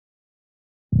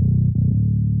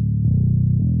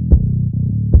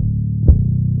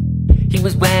He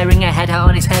was wearing a head hat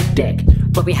on his head dick,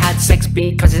 but we had sex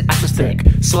because his ass was thick.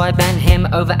 So I bent him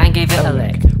over and gave it a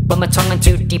lick, but my tongue went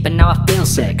too deep and now I feel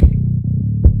sick.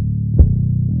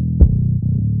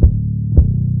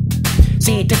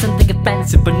 See, he did something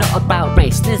offensive, but not about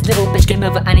race. This little bitch came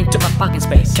over and he took my fucking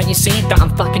space. Can you see that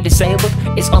I'm fucking disabled?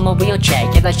 It's on my wheelchair,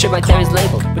 yeah, that shit right there is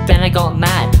labeled. But then I got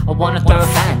mad, I wanna throw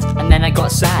hands, and then I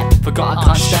got sad, forgot I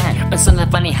can't stand. But something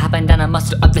funny happened and I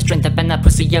mustered up the strength to bend that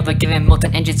pussy over, giving more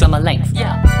than inches on my length.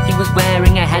 Yeah. He was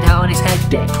wearing a head hat on his head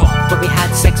dick, but we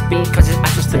had sex because his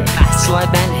ass was thick. So I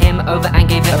bent him over and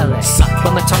gave it a lick,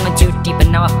 but my tongue went too deep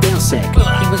and now I feel sick.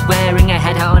 He was wearing a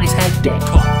head hat on his head dick,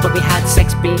 but we had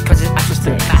sex because his ass was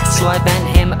thick. So I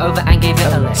bent him over and gave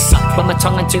it a lick, but my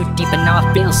tongue went too deep and now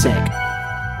I feel sick.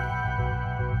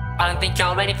 I don't think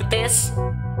y'all ready for this.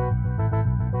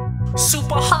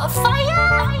 Super hot fire!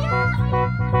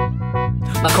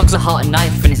 My cock's a hot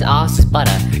knife and his ass is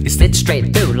butter. It slid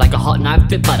straight through like a hot knife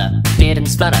through butter. Did him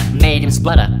splutter, made him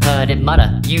splutter, heard him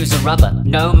mutter, use a rubber,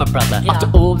 no my brother. After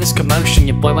all this commotion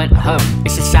your boy went home.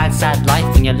 It's a sad, sad life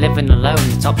when you're living alone.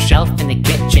 The top shelf in the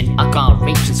kitchen I can't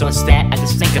reach, and so I stare at the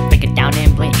sink and pick it down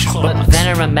in bleach. But then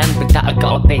I remembered that I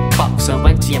got a big cock, so I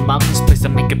went to your mum's place to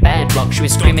make a bed rock. She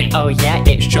was screaming, oh yeah,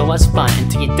 it sure was fun,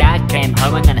 until your dad came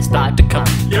home and then I started to come.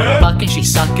 I'm fucking,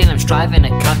 she's sucking, I'm striving to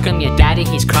cuck him. Your daddy,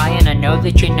 he's crying, I know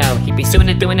that you know. He'd be suing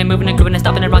and doing and moving and grooving and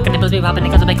stopping and rocking and bills be popping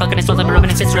and cause of clocking and stolen and rubbing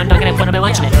and sister and dogging and fun about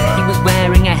watching it. He was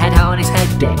wearing a head hat on his head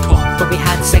dick, but we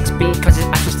had sex because his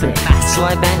ass was thick. So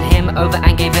I bent him over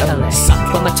and gave it a lick,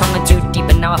 but my tongue went too deep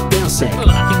and now I feel sick.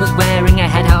 He was wearing a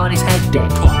head hat on his head dick,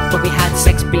 but we had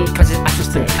sex because his ass was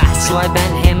thick. So I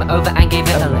bent him over and gave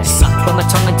it a lick, but my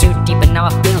tongue went too deep and now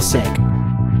I feel sick.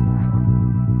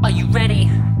 Are you ready?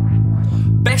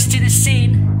 Best in the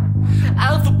scene,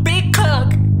 Alpha Big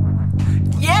Cock.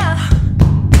 Yeah.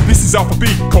 This is Alpha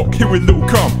Big Cock here with Little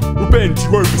Cum. We'll bend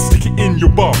you over, stick it in your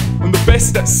bum. I'm the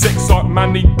best at sex like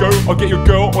Manny Go. I'll get your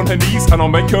girl on her knees and I'll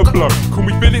make her blow. Call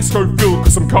me Felix Schofield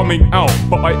cause I'm coming out,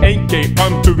 but I ain't gay,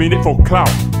 I'm doing it for clout.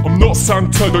 I'm not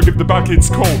Santa, don't give the bad kids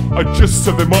cold. I just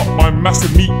serve them up my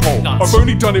massive meat pole. I've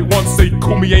only done it once, they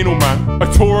call me anal man.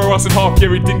 I tore her ass in half,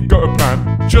 yeah it didn't go to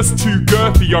plan. Just too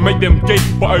girthy, I make them gay,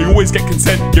 but I always get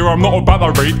consent, yeah I'm not about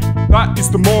that rape. That is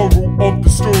the moral of the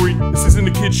story. This isn't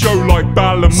a kid show like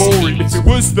Balamori. If it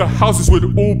was, the houses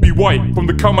would all be white from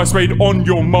the cum I sprayed on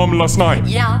your mum last night.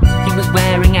 Yeah, he was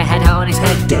wearing a head hat on his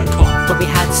head dick, but we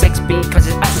had sex because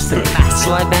his ass was thick.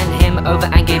 So I bent him over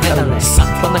and gave it a lick,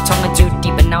 but my tongue went too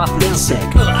deep and now I feel sick.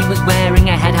 He was wearing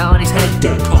a head hat on his head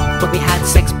dick, but we had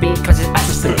sex because his ass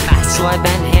was thick. So I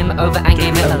bent him over and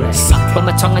gave it a lick, but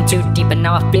my tongue went too deep and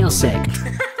now I feel sick.